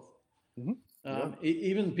watching both. Mhm. Yeah.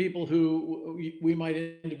 Even people who we might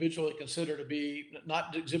individually consider to be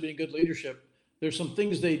not exhibiting good leadership, there's some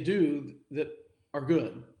things they do that are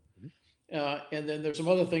good. Mhm. And then there's some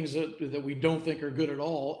other things that we don't think are good at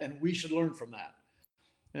all, and we should learn from that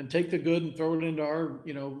and take the good and throw it into our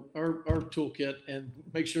toolkit and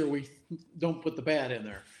make sure we don't put the bad in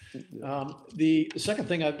there. Yeah. The second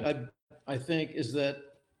thing I think is that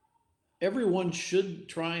everyone should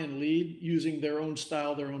try and lead using their own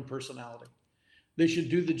style, their own personality. They should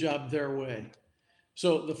do the job their way.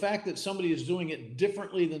 So the fact that somebody is doing it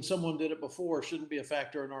differently than someone did it before shouldn't be a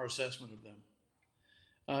factor in our assessment of them.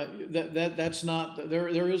 That's not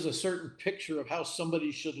there. There is a certain picture of how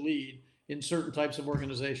somebody should lead in certain types of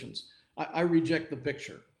organizations. I reject the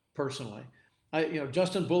picture personally.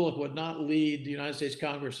 Justin Bullock would not lead the United States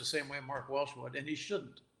Congress the same way Mark Welsh would, and he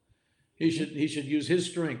shouldn't. He should use his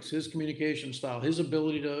strengths, his communication style, his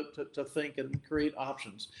ability to think and create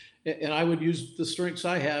options. And I would use the strengths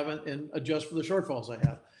I have and adjust for the shortfalls I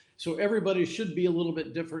have. So everybody should be a little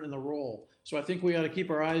bit different in the role. So I think we ought to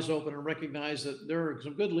keep our eyes open and recognize that there are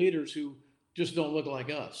some good leaders who just don't look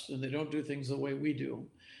like us and they don't do things the way we do.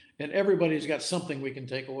 And everybody's got something we can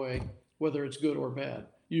take away, whether it's good or bad.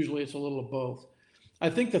 Usually it's a little of both.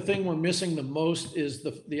 I think the thing we're missing the most is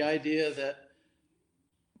the idea that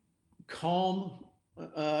calm,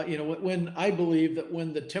 when I believe that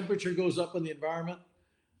when the temperature goes up in the environment,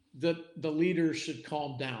 that the leaders should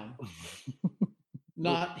calm down,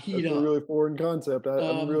 not heat That's a up. really foreign concept.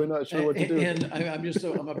 I'm really not sure what to do. And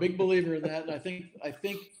I'm a big believer in that. And I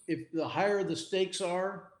think if the higher the stakes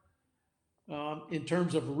are, in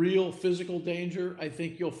terms of real physical danger, I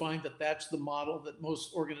think you'll find that that's the model that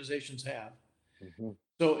most organizations have. Mhm.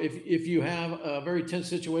 So if you have a very tense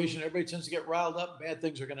situation, everybody tends to get riled up, bad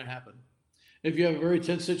things are going to happen. If you have a very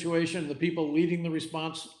tense situation, the people leading the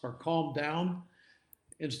response are calmed down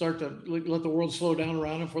and start to let the world slow down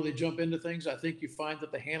around them before they jump into things, I think you find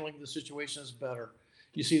that the handling of the situation is better.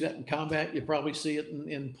 You see that in combat, you probably see it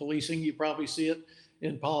in policing, you probably see it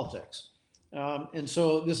in politics. And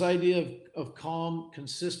so this idea of calm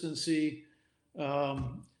consistency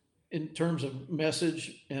in terms of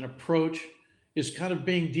message and approach is kind of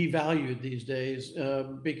being devalued these days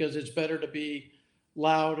because it's better to be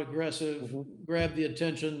loud, aggressive, grab the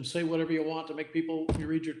attention, say whatever you want to make people, you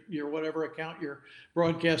read your whatever account you're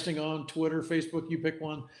broadcasting on, Twitter, Facebook, you pick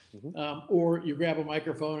one, or you grab a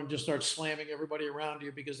microphone and just start slamming everybody around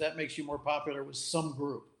you because that makes you more popular with some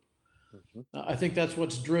group. I think that's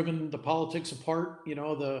what's driven the politics apart.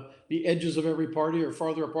 The edges of every party are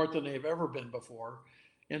farther apart than they've ever been before.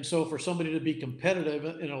 And so for somebody to be competitive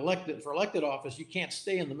in elected office, you can't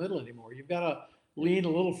stay in the middle anymore. You've got to lean a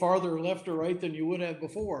little farther left or right than you would have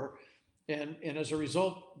before. And as a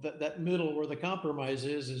result, that middle where the compromise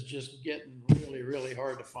is just getting really, really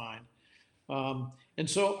hard to find. And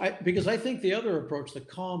so because I think the other approach, the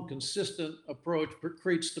calm, consistent approach,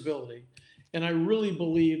 creates stability. And I really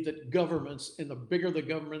believe that governments, and the bigger the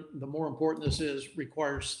government, the more important this is,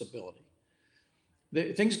 requires stability.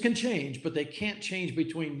 Things can change, but they can't change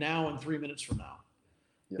between now and 3 minutes from now.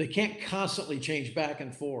 Yep. They can't constantly change back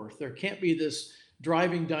and forth. There can't be this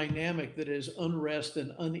driving dynamic that is unrest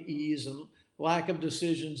and unease and lack of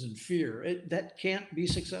decisions and fear. That can't be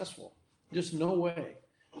successful. Just no way.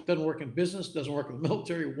 Doesn't work in business, doesn't work in the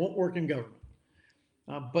military, won't work in government.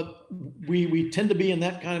 But we tend to be in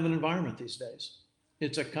that kind of an environment these days.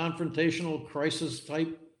 It's a confrontational crisis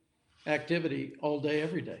type activity all day,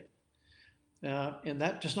 every day. And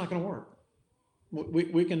that's just not going to work.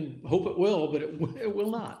 We can hope it will, but it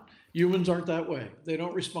will not. Humans aren't that way. They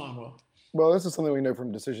don't respond well. Well, this is something we know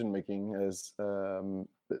from decision making as a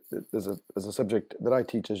subject that I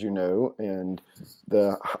teach, as you know, and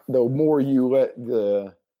the more you let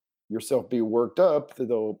yourself be worked up,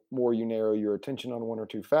 the more you narrow your attention on one or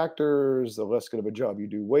two factors, the less good of a job you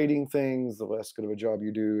do weighting things, the less good of a job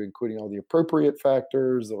you do including all the appropriate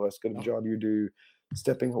factors, the less good of a job you do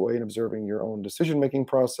stepping away and observing your own decision-making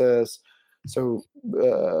process. So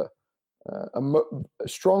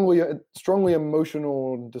strongly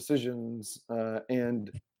emotional decisions and,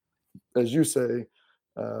 as you say,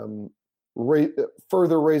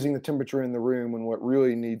 further raising the temperature in the room when what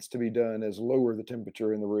really needs to be done is lower the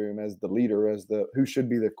temperature in the room as the leader, who should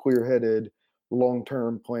be the clear-headed,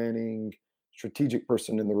 long-term planning, strategic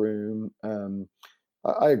person in the room.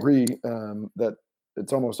 I agree that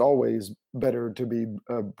it's almost always better to be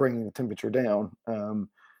bringing the temperature down.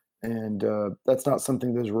 And that's not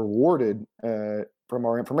something that's rewarded from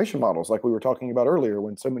our information models, like we were talking about earlier.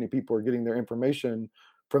 When so many people are getting their information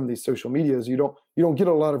from these social medias, you don't get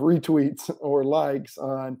a lot of retweets or likes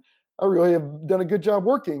on, I really have done a good job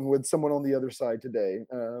working with someone on the other side today.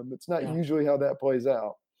 It's not usually how that plays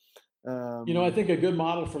out. I think a good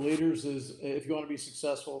model for leaders is, if you want to be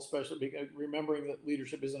successful, especially remembering that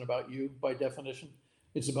leadership isn't about you by definition,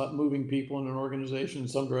 it's about moving people in an organization in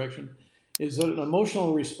some direction, is that an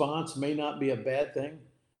emotional response may not be a bad thing,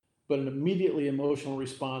 but an immediately emotional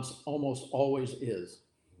response almost always is.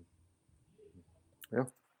 Yeah.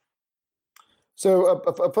 So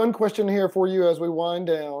a fun question here for you as we wind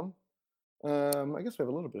down. I guess we have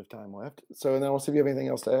a little bit of time left. So then we'll see if you have anything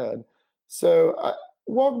else to add. So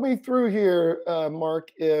walk me through here, Mark,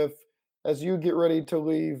 if as you get ready to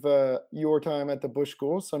leave your time at the Bush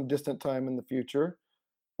School, some distant time in the future,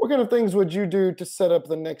 what kind of things would you do to set up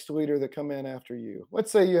the next leader that come in after you?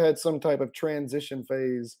 Let's say you had some type of transition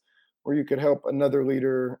phase where you could help another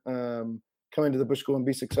leader come into the Bush School and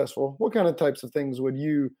be successful. What kind of types of things would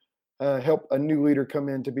you help a new leader come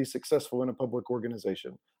in to be successful in a public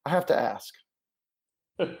organization? I have to ask.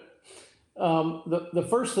 The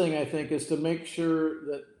first thing I think is to make sure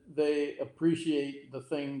they appreciate the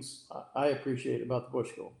things I appreciate about the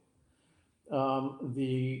Bush School.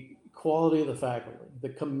 The quality of the faculty, the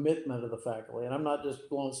commitment of the faculty. And I'm not just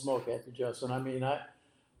blowing smoke at you, Justin. I mean,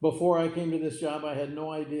 before I came to this job, I had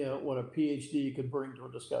no idea what a PhD could bring to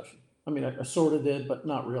a discussion. I mean, I sort of did, but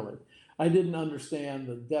not really. I didn't understand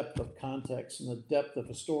the depth of context and the depth of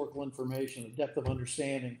historical information, the depth of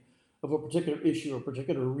understanding of a particular issue, or a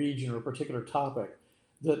particular region, or a particular topic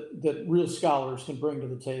that real scholars can bring to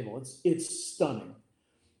the table. It's stunning.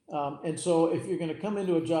 And so if you're going to come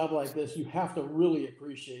into a job like this, you have to really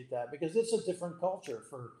appreciate that, because it's a different culture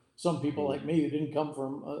for some people like me who didn't come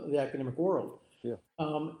from the academic world. Yeah.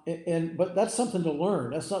 But that's something to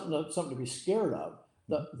learn. That's something to be scared of.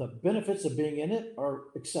 The benefits of being in it are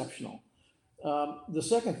exceptional. The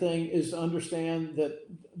second thing is to understand that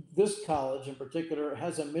this college in particular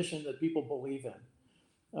has a mission that people believe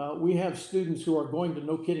in. We have students who are going to,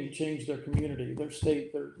 no kidding, change their community, their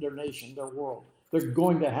state, their nation, their world. They're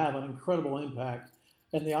going to have an incredible impact,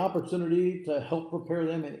 and the opportunity to help prepare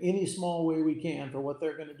them in any small way we can for what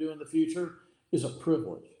they're going to do in the future is a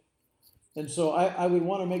privilege. And so I would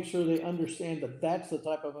want to make sure they understand that that's the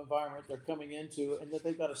type of environment they're coming into, and that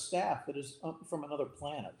they've got a staff that is from another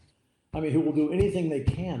planet. I mean, who will do anything they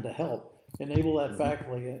can to help enable that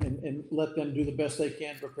faculty and let them do the best they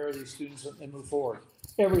can to prepare these students and move forward.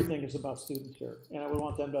 Everything is about students here, and I would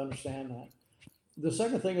want them to understand that. The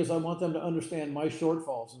second thing is I want them to understand my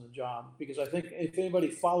shortfalls in the job, because I think if anybody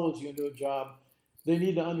follows you into a job, they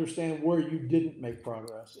need to understand where you didn't make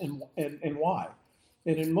progress and why.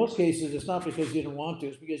 And in most cases, it's not because you didn't want to,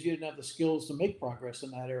 it's because you didn't have the skills to make progress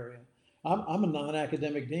in that area. I'm a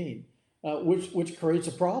non-academic dean, which creates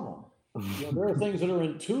a problem. You know, there are things that are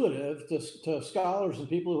intuitive to scholars and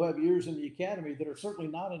people who have years in the academy that are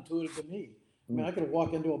certainly not intuitive to me. I mean, I could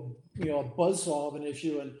walk into a buzzsaw of an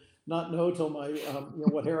issue and not know till my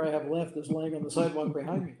what hair I have left is laying on the sidewalk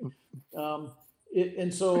behind me.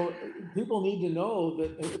 And so people need to know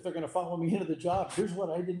that if they're going to follow me into the job, here's what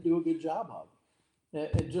I didn't do a good job of.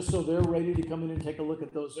 And just so they're ready to come in and take a look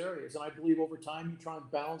at those areas. And I believe over time, you try and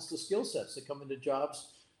balance the skill sets that come into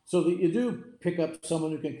jobs so that you do pick up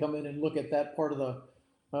someone who can come in and look at that part of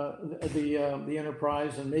the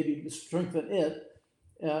enterprise and maybe strengthen it.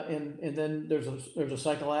 And then there's a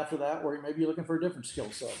cycle after that where maybe you're looking for a different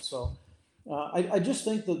skill set. So I just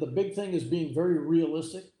think that the big thing is being very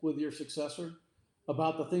realistic with your successor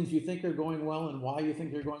about the things you think are going well and why you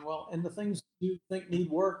think they're going well, and the things you think need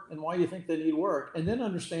work and why you think they need work. And then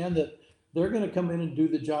understand that they're going to come in and do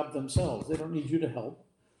the job themselves. They don't need you to help.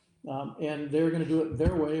 And they're going to do it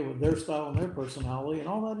their way with their style and their personality, and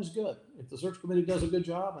all that is good. If the search committee does a good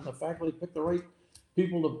job and the faculty pick the right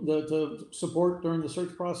people to support during the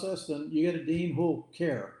search process, then you get a dean who will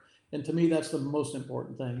care. And to me, that's the most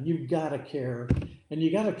important thing. You've got to care, and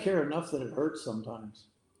you got to care enough that it hurts sometimes.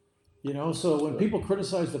 You know, so when people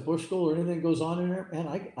criticize the Bush School or anything goes on in there, man,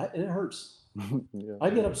 it hurts. Yeah. I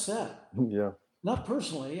get upset. Yeah. Not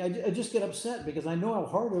personally. I just get upset because I know how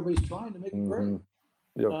hard everybody's trying to make it great.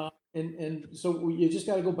 Yep. And so you just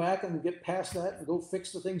got to go back and get past that and go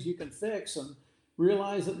fix the things you can fix and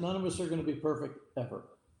realize that none of us are going to be perfect ever.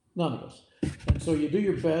 None of us. And so you do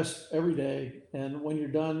your best every day. And when you're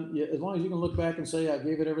done, as long as you can look back and say, I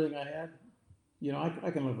gave it everything I had, you know, I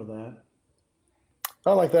can live with that.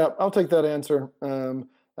 I like that. I'll take that answer. And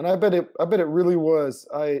I bet it really was.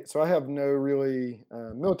 So I have no really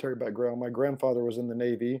military background. My grandfather was in the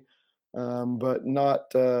Navy, but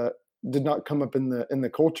did not come up in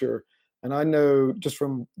the culture. And I know just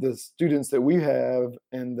from the students that we have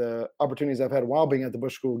and the opportunities I've had while being at the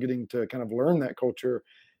Bush School, getting to kind of learn that culture,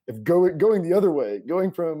 if going the other way,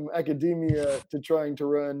 going from academia to trying to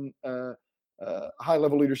run high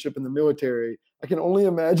level leadership in the military, I can only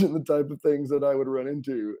imagine the type of things that I would run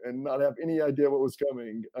into and not have any idea what was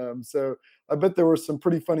coming. So I bet there were some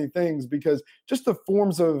pretty funny things, because just the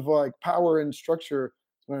forms of like power and structure,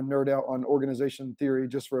 I'm going to nerd out on organization theory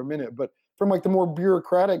just for a minute, but from like the more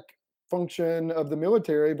bureaucratic function of the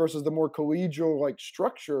military versus the more collegial like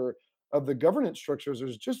structure of the governance structures,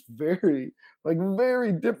 there's just very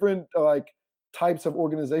different like types of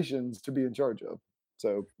organizations to be in charge of.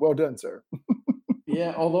 So well done, sir.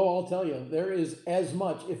 Yeah, although I'll tell you, there is as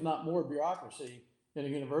much, if not more, bureaucracy in a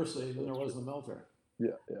university than there was in the military.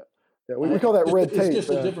 Yeah. We call that red tape. It's just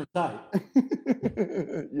a different type.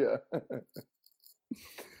 Yeah.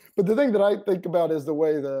 But the thing that I think about is the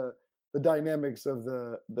way the dynamics of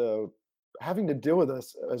the having to deal with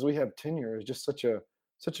us as we have tenure is just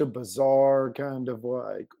such a bizarre kind of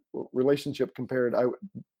like relationship compared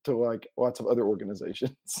to like lots of other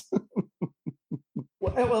organizations.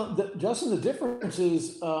 Well, Justin, the difference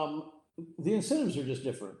is the incentives are just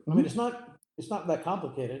different. I Mhm. mean, it's not that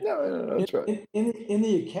complicated. No, no, no, In, that's right. in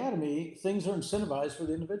the academy, things are incentivized for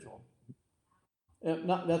the individual.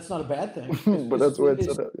 That's not a bad thing. But that's the way it's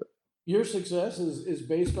It's set up. your success is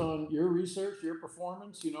based on your research, your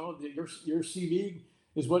performance. You know, your CV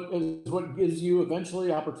is what gives you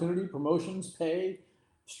eventually opportunity, promotions, pay,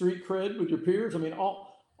 street cred with your peers. I mean,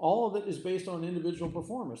 all of it is based on individual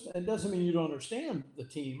performance. It doesn't mean you don't understand the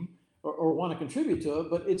team or want to contribute to it,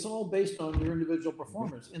 but it's all based on your individual Yeah.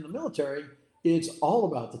 performance. In the military, it's all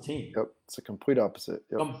about the team, Yep. It's a complete opposite.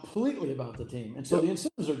 Yep. completely about the team, and so Yep. the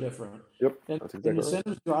incentives are different, Yep. and, That's and exactly right.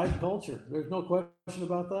 incentives drive culture. There's no question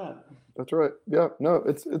about that. That's right. Yeah. No,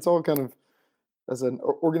 it's all kind of, as an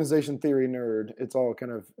organization theory nerd, it's all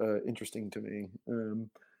kind of interesting to me.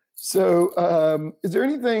 Is there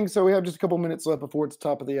anything? So we have just a couple minutes left before it's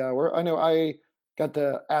top of the hour. I know I got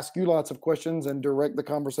to ask you lots of questions and direct the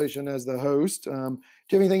conversation as the host. Do you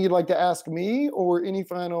have anything you'd like to ask me, or any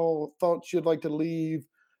final thoughts you'd like to leave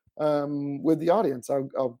with the audience?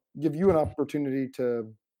 I'll give you an opportunity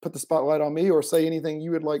to put the spotlight on me, or say anything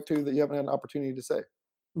you would like to that you haven't had an opportunity to say.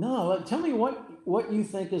 No, tell me what you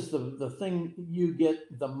think is the thing you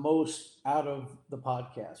get the most out of the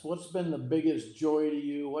podcast. What's been the biggest joy to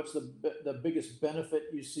you? What's the biggest benefit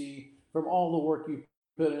you see from all the work you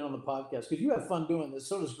put in on the podcast? Because you have fun doing this,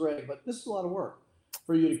 so does Greg, but this is a lot of work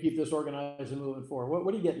for you to keep this organized and moving forward.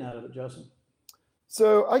 What are you getting out of it, Justin?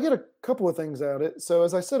 So I get a couple of things out of it. So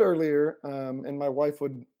as I said earlier, and my wife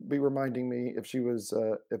would be reminding me if she was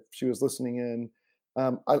listening in.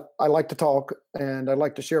 I like to talk, and I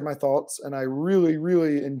like to share my thoughts, and I really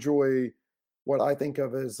really enjoy what I think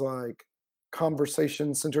of as like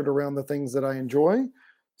conversation centered around the things that I enjoy.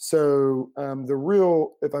 So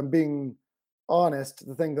if I'm being honest,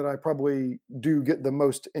 the thing that I probably do get the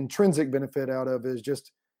most intrinsic benefit out of is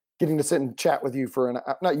just getting to sit and chat with you for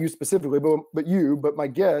not you specifically, but my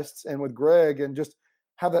guests, and with Greg, and just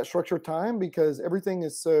have that structured time, because everything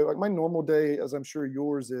is so, like, my normal day, as I'm sure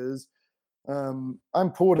yours is,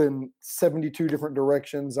 I'm pulled in 72 different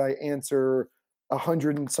directions. I answer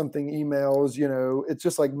 100 and something emails. It's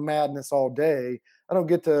just like madness all day. I don't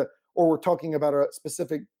get to, or we're talking about a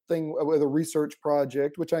specific thing with a research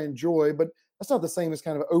project, which I enjoy, but that's not the same as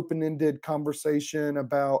kind of open-ended conversation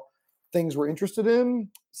about things we're interested in.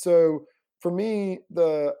 So for me,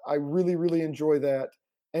 I really, really enjoy that.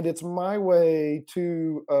 And it's my way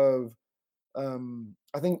too of,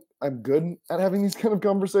 I think I'm good at having these kind of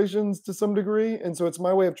conversations to some degree. And so it's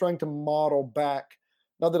my way of trying to model back,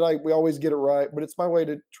 not that we always get it right, but it's my way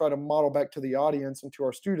to try to model back to the audience and to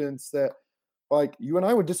our students that, like, you and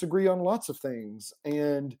I would disagree on lots of things,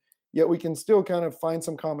 and yet we can still kind of find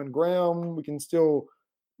some common ground. We can still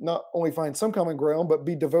not only find some common ground, but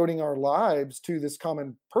be devoting our lives to this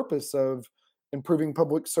common purpose of improving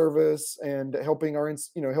public service and helping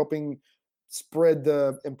helping spread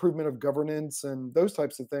the improvement of governance and those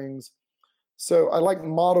types of things. So I like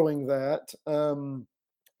modeling that. And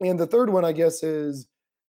the third one, I guess, is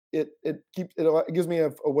it gives me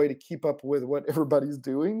a way to keep up with what everybody's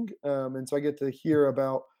doing, and so I get to hear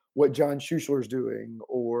about what John Schuessler's doing,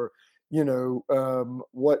 or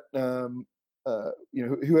what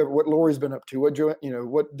whoever, what Lori's been up to,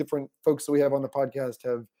 what different folks that we have on the podcast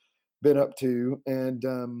have been up to,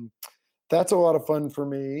 and that's a lot of fun for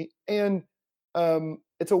me. And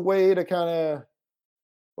it's a way to kind of,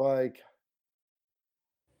 like,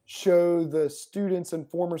 show the students and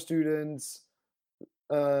former students,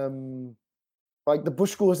 um, like, the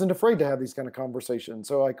Bush School isn't afraid to have these kind of conversations.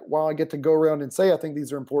 So, like, while I get to go around and say I think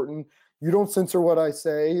these are important, you don't censor what I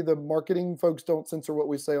say. The marketing folks don't censor what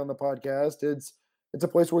we say on the podcast. It's a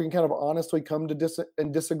place where we can kind of honestly come to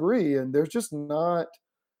disagree, and there's just not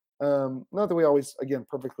that we always, again,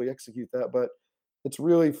 perfectly execute that, but it's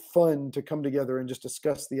really fun to come together and just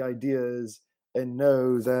discuss the ideas and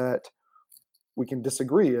know that we can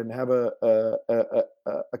disagree and have a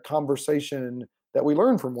conversation that we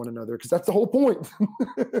learn from one another, because that's the whole point.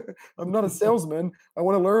 I'm not a salesman. I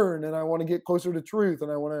want to learn, and I want to get closer to truth,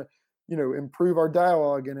 and I want to improve our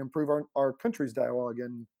dialogue and improve our country's dialogue,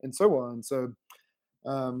 and so on. So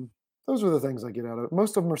those are the things I get out of it.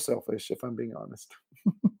 Most of them are selfish, if I'm being honest.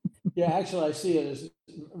 Yeah, actually, I see it as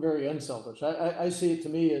very unselfish. I see it, to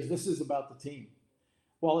me, as this is about the team.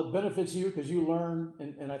 While it benefits you because you learn,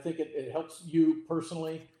 and I think it helps you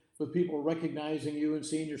personally with people recognizing you and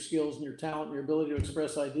seeing your skills and your talent and your ability to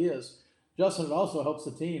express ideas, Justin, it also helps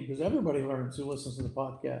the team because everybody learns who listens to the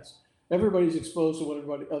podcast. Everybody's exposed to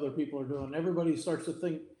what other people are doing. Everybody starts to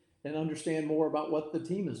think and understand more about what the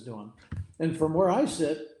team is doing. And from where I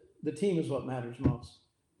sit, the team is what matters most,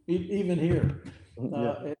 even here.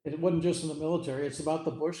 Yeah. It wasn't just in the military. It's about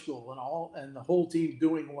the Bush School and the whole team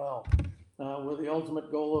doing well. With the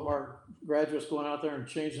ultimate goal of our graduates going out there and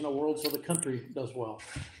changing the world so the country does well.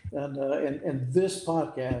 And this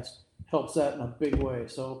podcast helps that in a big way.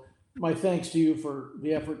 So my thanks to you for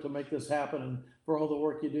the effort to make this happen and for all the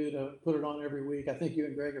work you do to put it on every week. I think you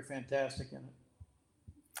and Greg are fantastic in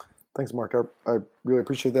it. Thanks, Mark. I really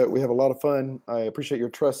appreciate that. We have a lot of fun. I appreciate your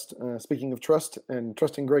trust. Speaking of trust, and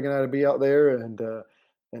trusting Greg and I to be out there and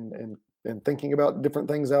thinking about different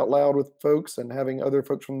things out loud with folks and having other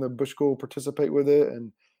folks from the Bush School participate with it.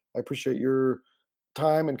 And I appreciate your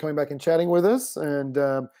time and coming back and chatting with us. And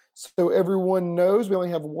so everyone knows we only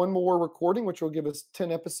have one more recording, which will give us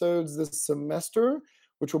 10 episodes this semester,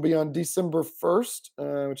 which will be on December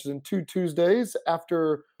 1st, which is in 2 Tuesdays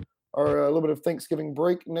after our little bit of Thanksgiving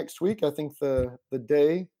break next week. I think the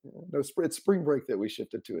day, no, it's spring break that we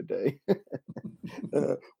shifted to a day,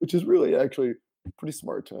 which is really actually pretty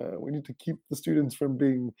smart. We need to keep the students from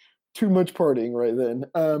being too much partying right then.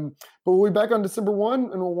 But we'll be back on December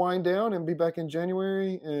 1 and we'll wind down and be back in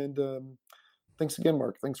January. And thanks again,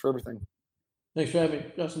 Mark. Thanks for everything. Thanks for having me,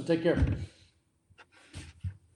 Justin. Take care.